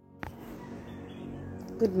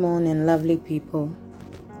Good morning, lovely people.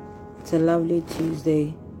 It's a lovely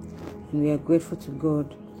Tuesday, and we are grateful to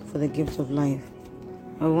God for the gift of life.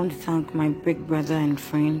 I want to thank my big brother and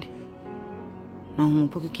friend, Nahumu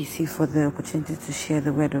Pokukisi, for the opportunity to share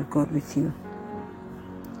the word of God with you.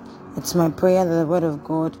 It's my prayer that the word of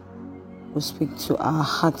God will speak to our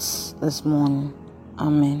hearts this morning.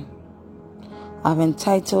 Amen. I've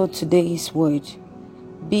entitled today's word,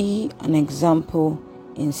 Be an Example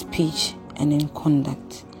in Speech and in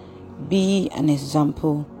Conduct. Be an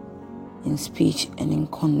example in speech and in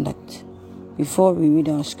conduct. Before we read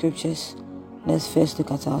our scriptures, let's first look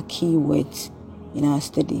at our key words in our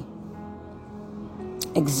study.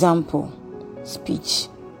 Example, speech,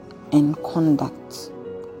 and conduct.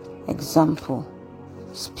 Example,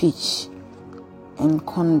 speech, and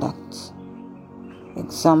conduct.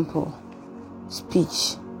 Example,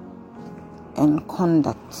 speech, and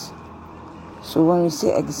conduct. So when we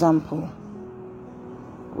say example,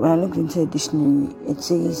 when I look into a dictionary, it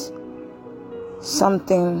says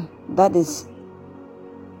something that is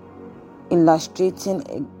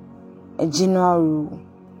illustrating a general rule.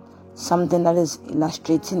 Something that is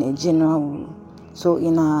illustrating a general rule. So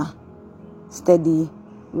in our study,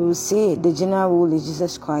 we will say the general rule is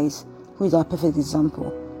Jesus Christ, who is our perfect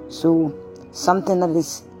example. So something that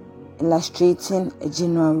is illustrating a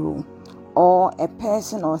general rule, or a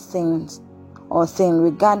person or thing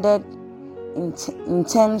regarded in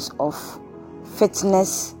terms of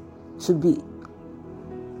fitness to be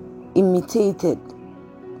imitated.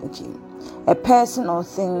 Okay, a person or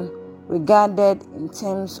thing regarded in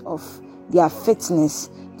terms of their fitness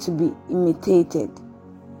to be imitated.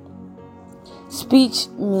 Speech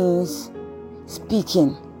means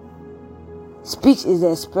speaking. Speech is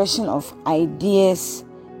the expression of ideas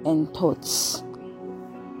and thoughts.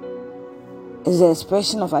 It's the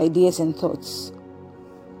expression of ideas and thoughts.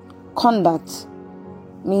 Conduct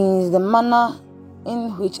means the manner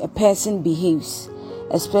in which a person behaves,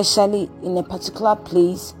 especially in a particular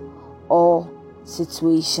place or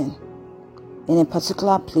situation. In a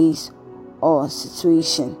particular place or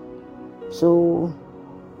situation. So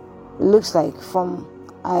it looks like from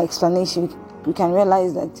our explanation, we can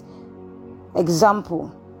realize that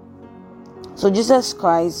example. So Jesus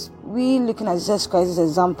Christ, we looking at Jesus Christ as an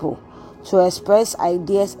example to express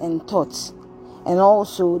ideas and thoughts, and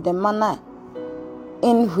also the manner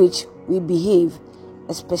in which we behave,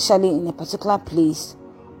 especially in a particular place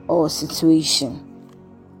or situation.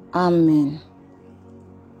 Amen.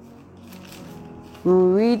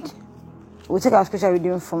 We'll take our scripture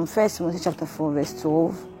reading from 1 Timothy chapter 4 verse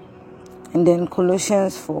 12, and then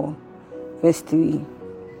Colossians 4 verse 3.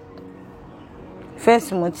 1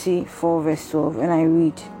 Timothy 4 verse 12, and I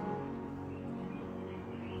read,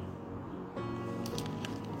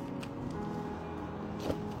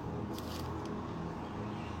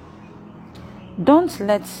 Don't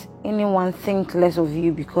let anyone think less of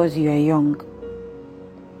you because you are young.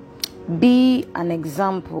 Be an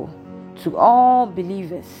example to all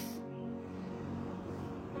believers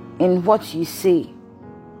in what you say,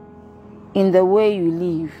 in the way you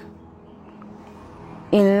live,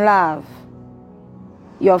 in love,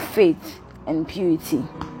 your faith, and purity.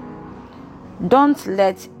 Don't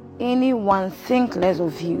let anyone think less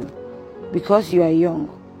of you because you are young.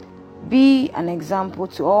 Be an example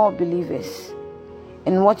to all believers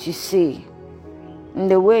in what you say, in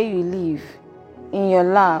the way you live, in your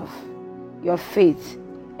love, your faith,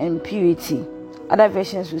 and purity. Other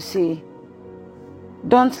versions will say,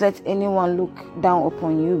 don't let anyone look down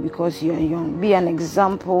upon you because you are young. Be an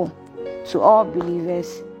example to all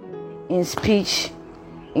believers in speech,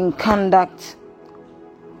 in conduct,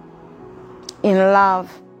 in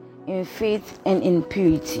love, in faith, and in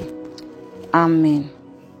purity. Amen.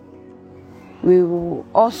 We will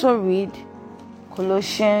also read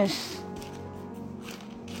Colossians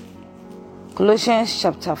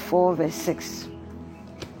chapter 4 verse 6.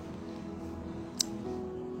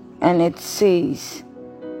 And it says,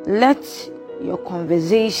 let your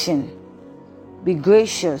conversation be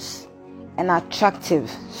gracious and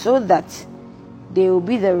attractive, so that there will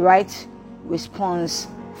be the right response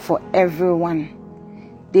for everyone.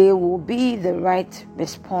 There will be the right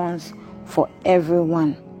response for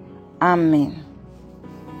everyone. Amen.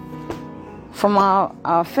 From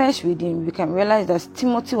our first reading, we can realize that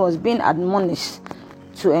Timothy was being admonished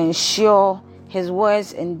to ensure his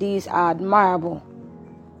words and deeds are admirable.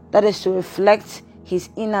 That is to reflect his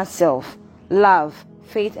inner self, love,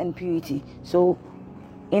 faith, and purity. So,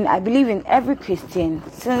 I believe in every Christian,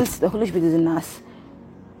 since the Holy Spirit is in us,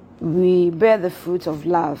 we bear the fruit of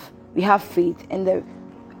love. We have faith, and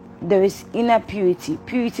there is inner purity.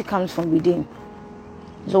 Purity comes from within.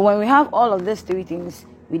 So when we have all of these three things,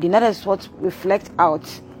 we did not as what reflect out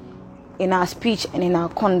in our speech and in our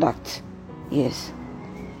conduct. Yes.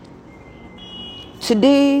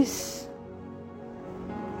 Today's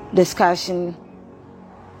discussion,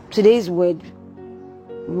 today's word,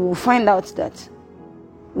 we will find out that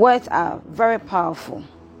words are very powerful.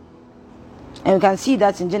 And we can see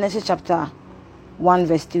that in Genesis chapter 1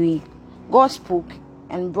 verse 3. God spoke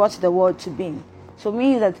and brought the world to being. So it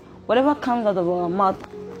means that whatever comes out of our mouth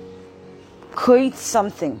creates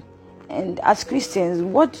something. And as Christians,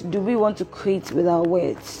 what do we want to create with our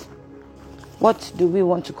words? What do we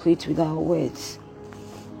want to create with our words?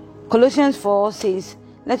 Colossians 4 says,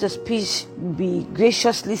 let your speech be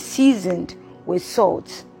graciously seasoned with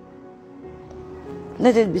salt.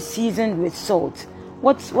 Let it be seasoned with salt.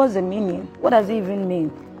 What's the meaning? What does it even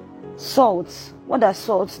mean? Salt. What does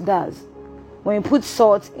salt does? When you put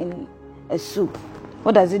salt in a soup,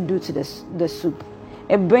 what does it do to the soup?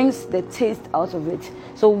 It brings the taste out of it.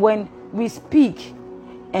 So when we speak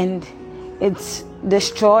and it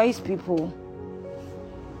destroys people,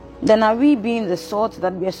 then are we being the salt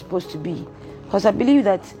that we are supposed to be? Because I believe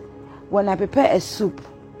that when I prepare a soup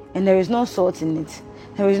and there is no salt in it,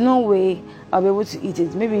 there is no way I'll be able to eat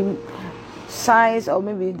it. Maybe science or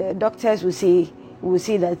maybe the doctors will say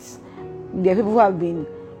that there are people who have been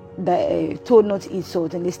told not to eat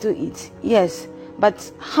salt and they still eat. Yes,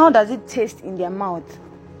 but how does it taste in their mouth?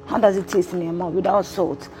 How does it taste in their mouth without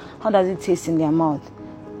salt? How does it taste in their mouth?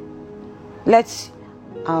 Let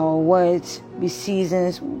our words be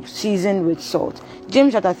seasoned with salt.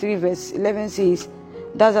 James chapter 3 verse 11 says,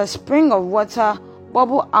 does a spring of water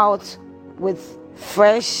bubble out with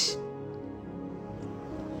fresh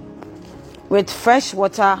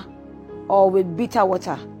water or with bitter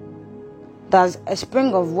water? Does a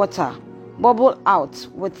spring of water bubble out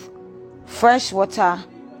with fresh water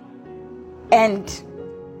and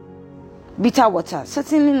bitter water?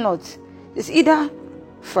 Certainly not. It's either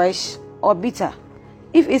fresh or bitter.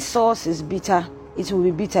 If its source is bitter, it will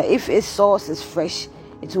be bitter. If its source is fresh,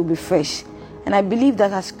 it will be fresh. And I believe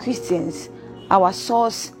that as Christians, our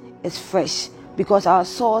source is fresh because our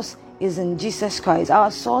source is in Jesus Christ.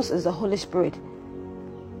 Our source is the Holy Spirit.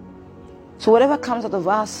 So whatever comes out of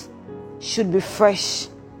us should be fresh,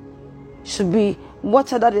 should be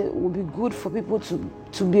water that will be good for people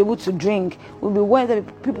to be able to drink, will be water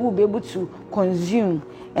that people will be able to consume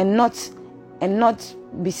and not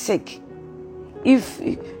be sick. If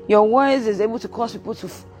your words is able to cause people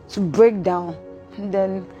to break down,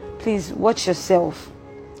 then please watch yourself.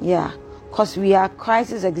 Yeah, because we are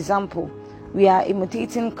Christ's example. We are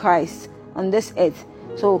imitating Christ on this earth.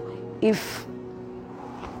 So if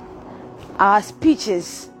our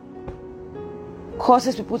speeches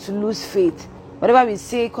causes people to lose faith, whatever we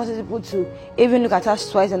say causes people to even look at us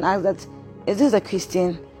twice and ask that, is this a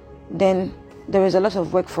Christian? Then there is a lot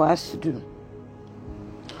of work for us to do.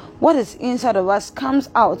 What is inside of us comes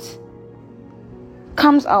out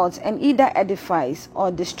and either edifies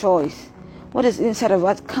or destroys. What is inside of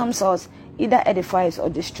us comes out, either edifies or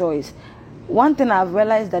destroys. One thing I've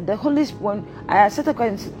realized that the Holy Spirit, when I accepted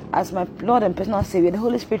Christ as my Lord and personal Savior, the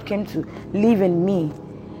Holy Spirit came to live in me.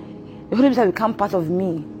 The Holy Spirit has become part of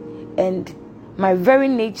me, and my very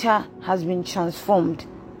nature has been transformed.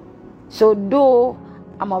 So though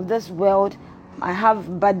I'm of this world, I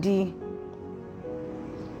have body,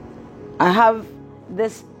 I have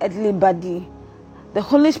this earthly body, the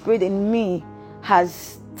Holy Spirit in me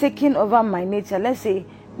has taken over my nature. Let's say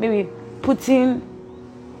maybe putting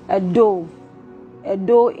a dough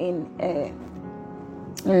in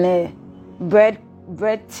a bread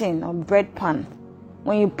tin or bread pan.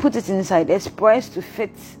 When you put it inside, it's pressed to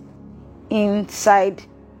fit inside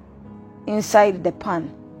the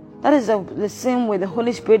pan. That is the same way the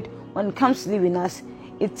Holy Spirit, when it comes to live in us,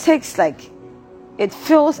 it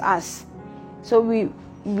fills us. So we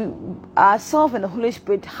ourselves and the Holy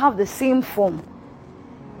Spirit have the same form.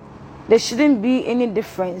 There shouldn't be any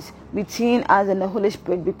difference between us and the Holy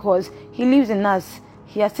Spirit because He lives in us.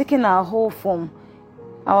 He has taken our whole form.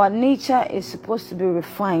 Our nature is supposed to be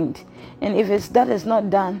refined. And if that is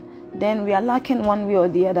not done, then we are lacking one way or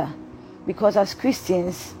the other. Because as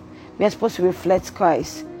Christians, we are supposed to reflect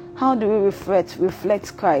Christ. How do we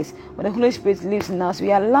reflect Christ? When the Holy Spirit lives in us,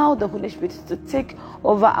 we allow the Holy Spirit to take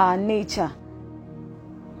over our nature.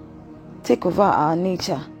 Take over our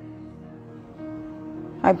nature.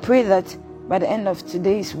 I pray that by the end of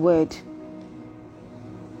today's word,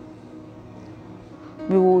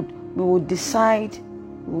 we would decide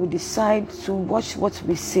to watch what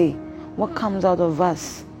we say, what comes out of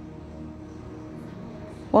us.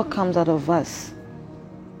 What comes out of us.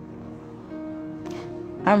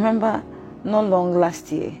 I remember not long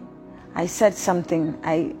last year, I said something.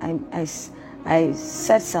 I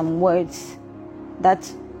said some words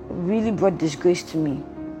that really brought disgrace to me.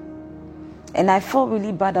 And I felt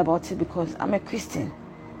really bad about it because I'm a Christian.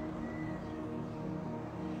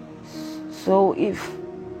 So if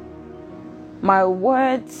my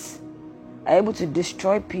words are able to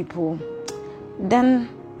destroy people, then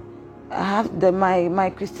I have my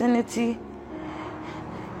Christianity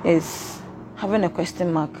is having a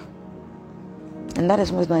question mark. And that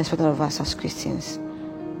is most not expected of us as Christians.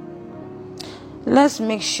 Let's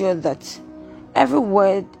make sure that every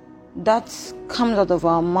word that comes out of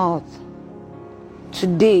our mouth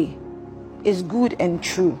today is good and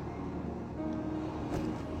true.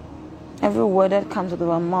 Every word that comes out of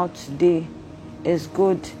our mouth today is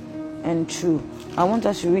good and true. I want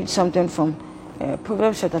us to read something from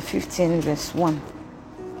Proverbs chapter 15 verse 1.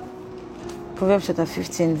 Proverbs chapter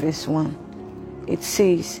 15 verse 1. It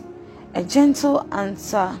says, a gentle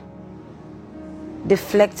answer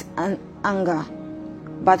deflects anger,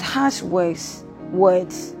 but harsh words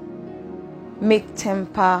make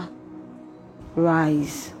temper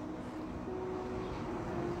rise.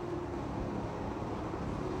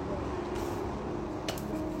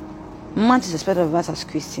 Much is expected of us as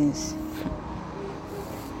Christians.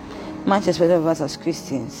 Much is expected of us as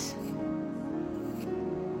Christians.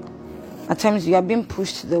 At times we are being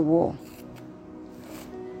pushed to the wall.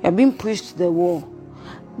 You are being pushed to the wall.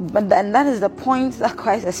 But then that is the point that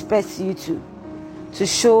Christ expects you to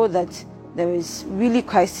show that there is really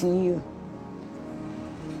Christ in you.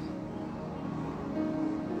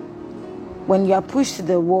 When you are pushed to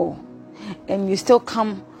the wall and you still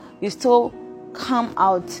come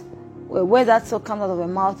out, where that still comes out of your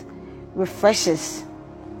mouth refreshes.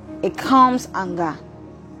 It calms anger.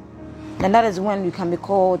 And that is when you can be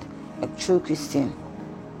called a true Christian.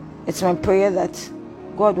 It's my prayer that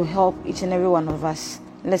God will help each and every one of us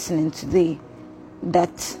listening today,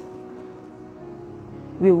 that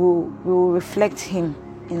we will reflect Him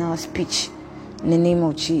in our speech in the name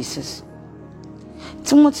of Jesus.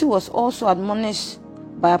 Timothy was also admonished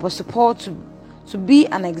by Apostle Paul to be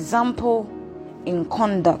an example in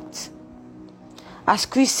conduct. As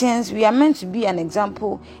Christians, we are meant to be an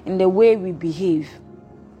example in the way we behave.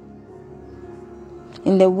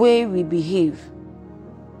 In the way we behave.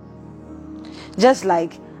 Just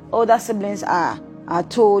like older siblings are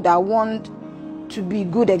told, I want to be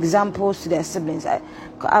good examples to their siblings.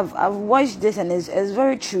 I've watched this and it's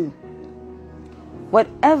very true.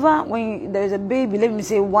 Whatever, when there is a baby, let me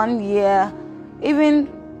say 1 year, even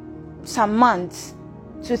some months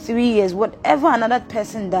to 3 years, whatever another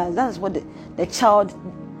person does, that's what the child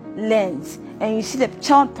learns. And you see the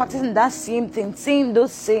child practicing that same thing, saying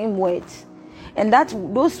those same words. And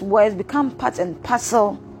those words become part and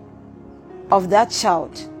parcel of that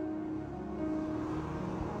child.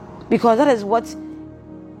 Because that is what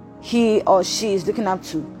he or she is looking up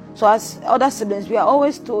to. So as other siblings, we are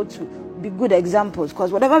always told to be good examples.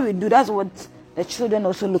 Because whatever we do, that's what the children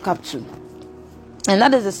also look up to. And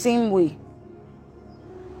that is the same way.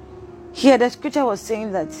 Here the scripture was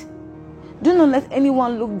saying that, do not let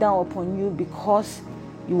anyone look down upon you because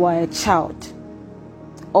you are a child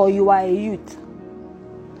or you are a youth.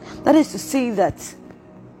 That is to say that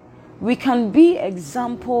we can be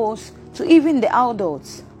examples to even the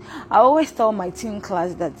adults. I always tell my teen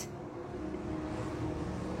class that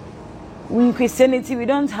in Christianity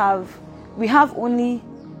we have only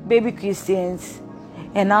baby Christians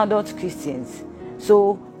and adult Christians.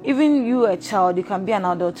 So even you, a child, you can be an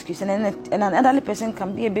adult Christian, and an elderly person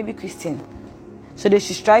can be a baby Christian. So they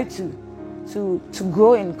should strive to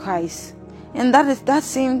grow in Christ. And that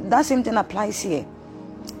same thing applies here.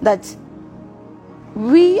 That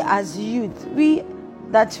we as youth, we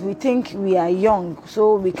think we are young,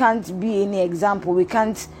 so we can't be any example.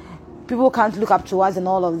 People can't look up to us and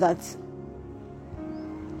all of that.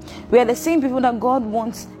 We are the same people that God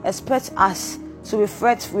expects us to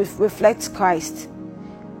reflect Christ.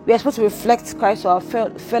 We are supposed to reflect Christ to our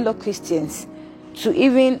fellow Christians, to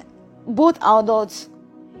even both adults,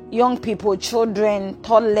 young people, children,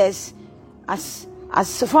 toddlers. As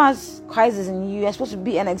far as Christ is in you, you are supposed to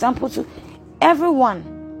be an example to everyone.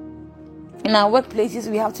 In our workplaces,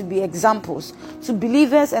 we have to be examples to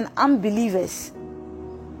believers and unbelievers.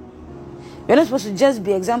 We're not supposed to just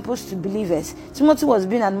be examples to believers. Timothy was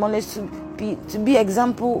being admonished to be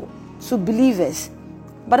example to believers,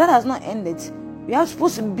 but that has not ended. We are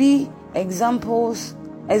supposed to be example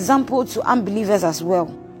to unbelievers as well.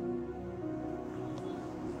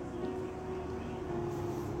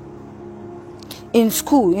 In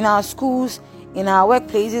school, in our schools, in our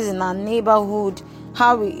workplaces, in our neighborhood,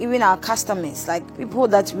 how we, even our customers, like people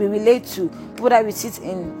that we relate to, people that we sit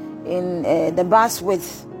in the bus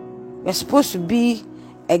with, we're supposed to be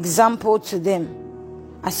example to them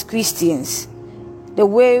as Christians. The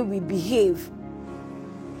way we behave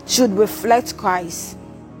should reflect Christ.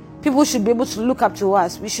 People should be able to look up to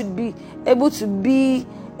us. We should be able to be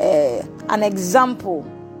an example.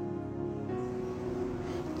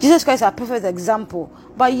 Jesus Christ is our perfect example.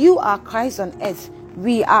 But you are Christ on earth.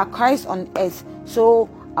 We are Christ on earth. So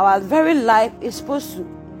our very life is supposed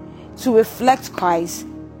to reflect Christ.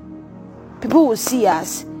 People will see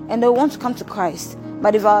us and they want to come to Christ.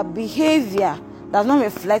 But if our behavior does not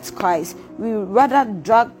reflect Christ, we rather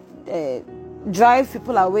drive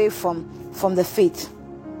people away from the faith.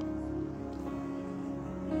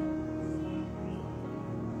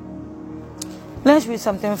 Let's read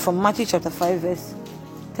something from Matthew chapter 5 verse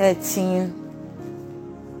 13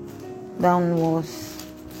 downwards.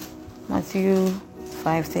 Matthew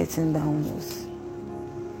 5:13 downwards.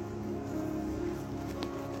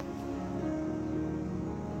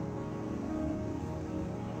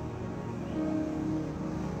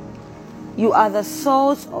 You are the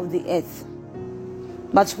salt of the earth.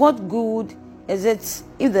 But what good is it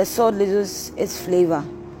if the salt loses its flavor?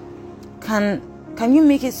 Can you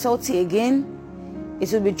make it salty again?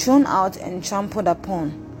 It will be thrown out and trampled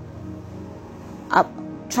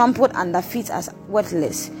under feet as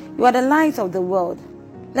worthless. You are the light of the world,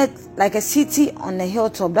 like a city on a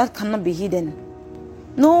hilltop that cannot be hidden.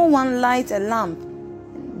 No one lights a lamp,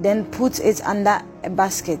 then puts it under a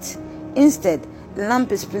basket. Instead, the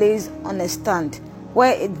lamp is placed on a stand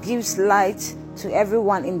where it gives light to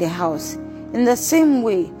everyone in the house. In the same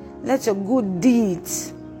way, let your good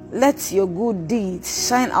deeds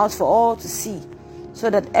shine out for all to see, so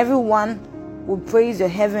that everyone will praise your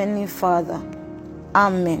heavenly Father.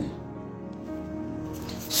 Amen.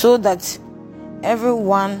 So that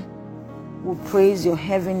everyone will praise your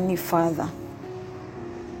heavenly Father.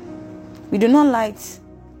 We do not light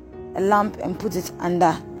a lamp and put it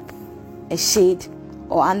under a shade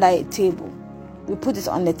or under a table. We put it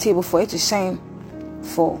on the table for it to shine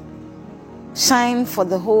for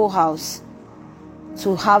the whole house,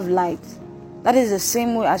 to have light. That is the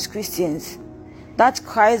same way as Christians. That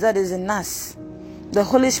Christ that is in us, the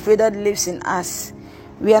Holy Spirit that lives in us,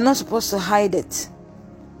 we are not supposed to hide it.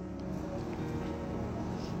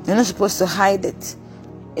 We're not supposed to hide it.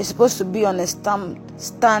 It's supposed to be on a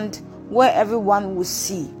stand where everyone will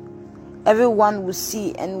see. Everyone will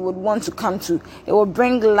see and would want to come to. It will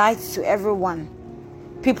bring light to everyone.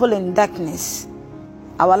 People in darkness.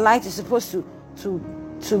 Our light is supposed to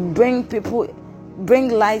bring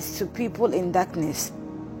light to people in darkness.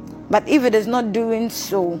 But if it is not doing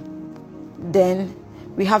so, then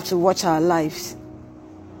we have to watch our lives.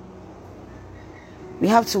 We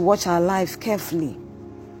have to watch our life carefully.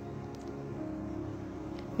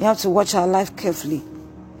 We have to watch our life carefully.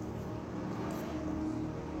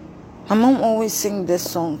 My mom always sing this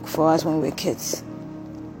song for us when we were kids.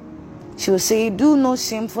 She would say, do no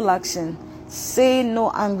shameful action, say no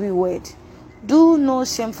angry word. Do no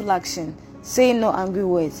shameful action, say no angry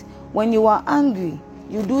words. When you are angry,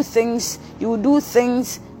 you will do things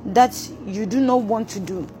that you do not want to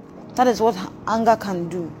do. That is what anger can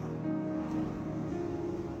do.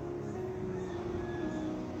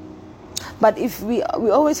 But if we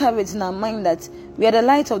always have it in our mind that we are the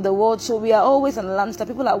light of the world, so we are always on the lampstand,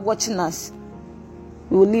 people are watching us,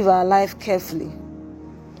 we will live our life carefully.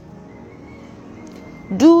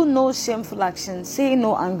 Do no shameful action, say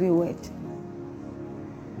no angry word.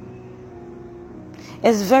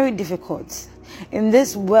 It's very difficult in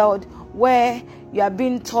this world where you are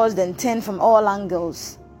being tossed and turned from all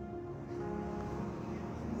angles.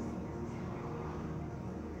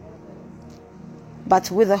 But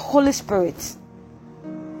with the Holy Spirit,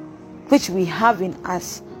 which we have in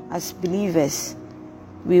us as believers,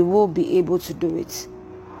 we will be able to do it.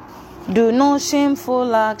 Do no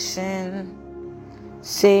shameful action,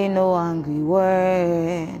 say no angry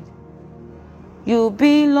word. You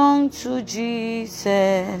belong to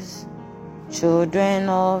Jesus, children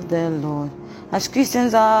of the Lord. As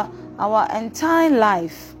Christians, our entire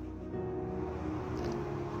life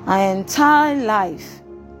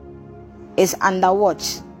is under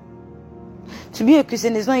watch. To be a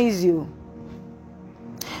Christian is not easy.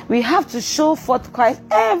 We have to show forth Christ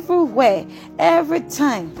everywhere, every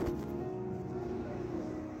time.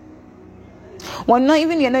 When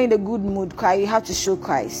you're not in a good mood, you have to show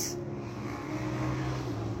Christ.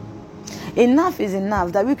 Enough is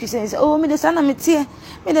enough. That we Christians say, oh, me the son of me tear,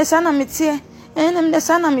 me the son of me tear, and I'm the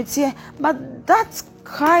son of me tear. But that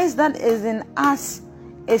Christ that is in us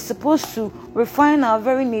is supposed to refine our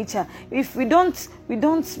very nature. If we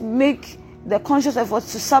don't make the conscious effort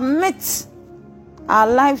to submit our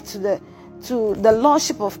life to the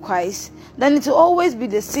lordship of Christ, then it will always be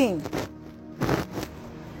the same.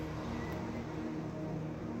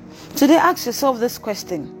 Today, ask yourself this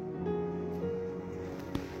question: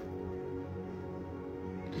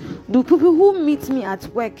 do people who meet me at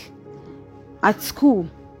work, at school,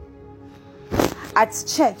 at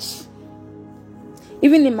church,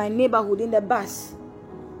 even in my neighborhood, in the bus,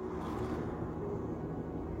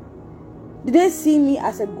 do they see me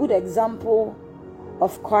as a good example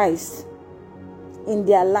of Christ in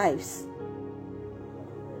their lives?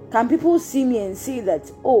 Can people see me and say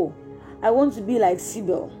that, oh, I want to be like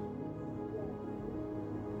Sybil?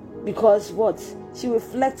 Because what? She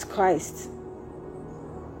reflects Christ.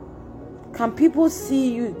 Can people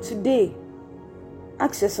see you today?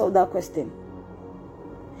 Ask yourself that question.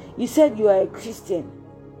 You said you are a Christian.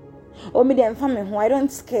 Oh, me them family who I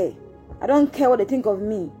don't care. I don't care what they think of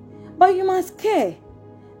me. But you must care.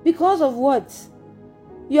 Because of what?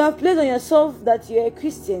 You have placed on yourself that you're a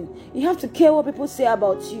Christian. You have to care what people say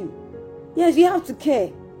about you. Yes, you have to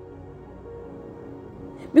care.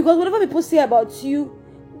 Because whatever people say about you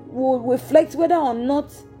will reflect whether or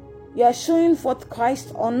not you are showing forth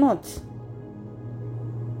Christ or not.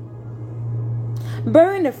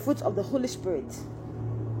 Bearing the fruit of the Holy Spirit.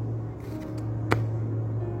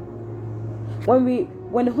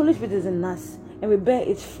 When the Holy Spirit is in us and we bear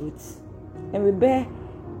its fruit,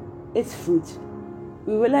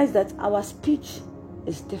 we realize that our speech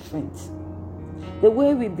is different. The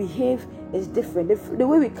way we behave is different. The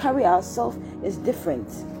way we carry ourselves is different.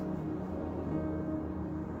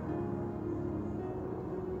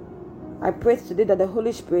 I pray today that the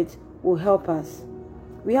Holy Spirit will help us.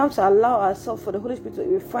 We have to allow ourselves for the Holy Spirit to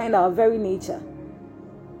refine our very nature.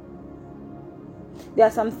 There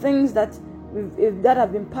are some things that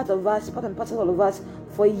have been part and parcel of us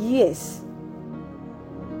for years.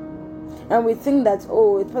 And we think that,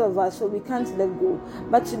 oh, it's part of us, so we can't let go.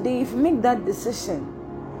 But today, if you make that decision,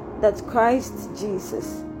 that Christ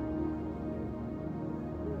Jesus,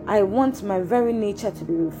 I want my very nature to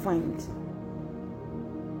be refined.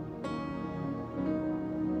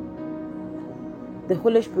 The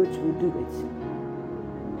Holy Spirit will do it.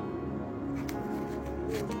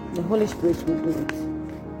 The Holy Spirit will do it.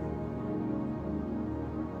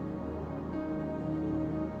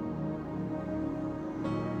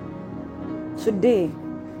 Today,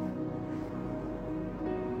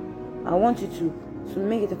 I want you to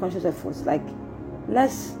make it a conscious effort. Like,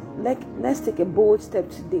 let's take a bold step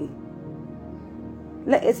today.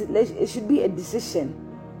 It should be a decision,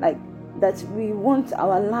 like that we want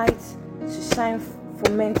our light to shine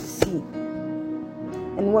for men to see.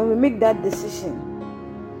 And when we make that decision,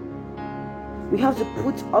 we have to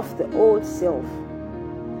put off the old self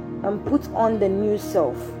and put on the new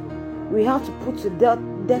self. We have to put to death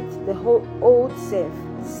the whole old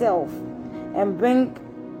self and bring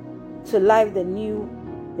to life the new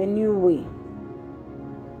way.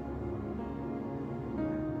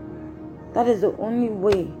 That is the only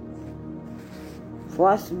way for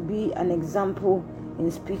us to be an example in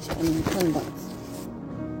speech and in conduct.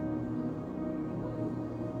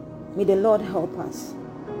 May the Lord help us.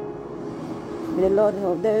 May the Lord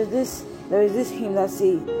help. There is this hymn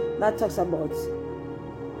that talks about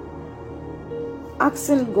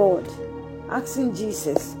asking God, asking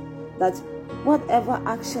Jesus that whatever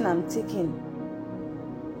action I'm taking,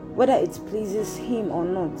 whether it pleases Him or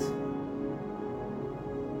not.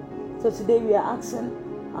 So today we are asking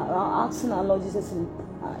our Lord Jesus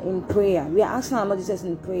in prayer. We are asking our Lord Jesus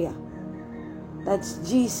in prayer that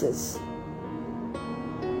Jesus,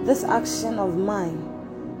 this action of mine,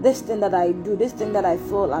 this thing that I do, this thing that I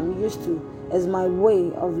feel I'm used to as my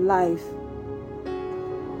way of life,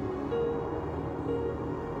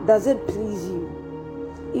 does it please you?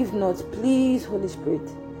 If not, please, Holy Spirit,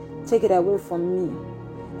 take it away from me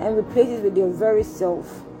and replace it with your very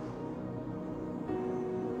self.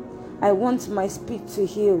 I want my speech to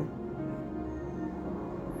heal.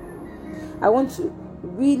 I want to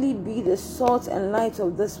really be the salt and light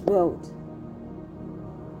of this world.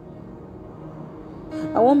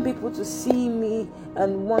 I want people to see me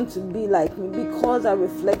and want to be like me because I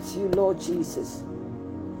reflect you, Lord Jesus.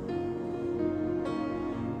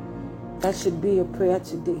 That should be your prayer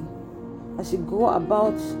today. As you go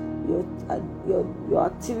about your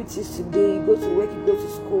activities today, you go to work, you go to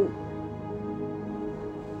school.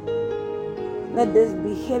 Let this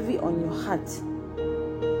be heavy on your heart,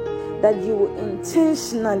 that you will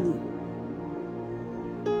intentionally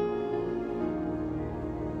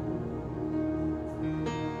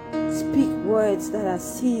speak words that are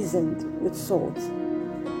seasoned with salt.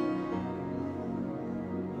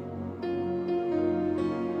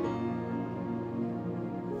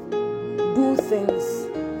 Do things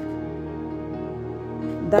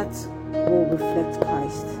that will reflect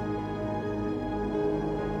Christ.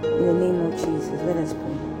 In the name of Jesus, let us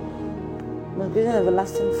pray. Most gracious and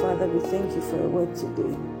everlasting Father, we thank you for your word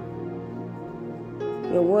today.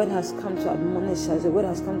 Your word has come to admonish us. Your word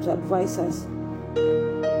has come to advise us.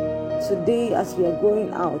 Today, as we are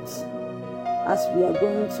going out, as we are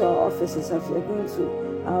going to our offices, as we are going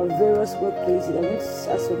to our various workplaces,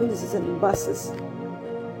 as we are going to sit in buses,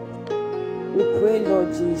 we pray,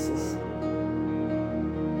 Lord Jesus,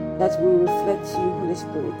 that we will reflect you, Holy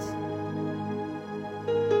Spirit.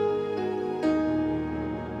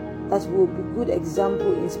 That we will be good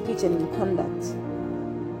example in speech and in conduct.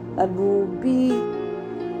 That we will be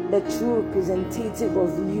the true representative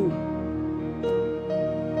of you.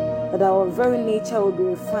 That our very nature will be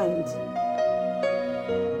refined.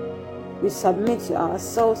 We submit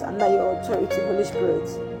ourselves under your authority, Holy Spirit.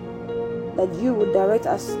 That you will direct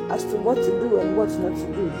us as to what to do and what not to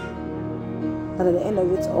do. That at the end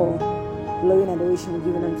of it all, glory and adoration be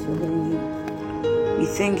given unto your holy name. We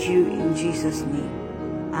thank you in Jesus' name.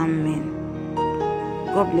 Amen.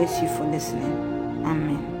 God bless you for listening.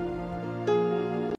 Amen.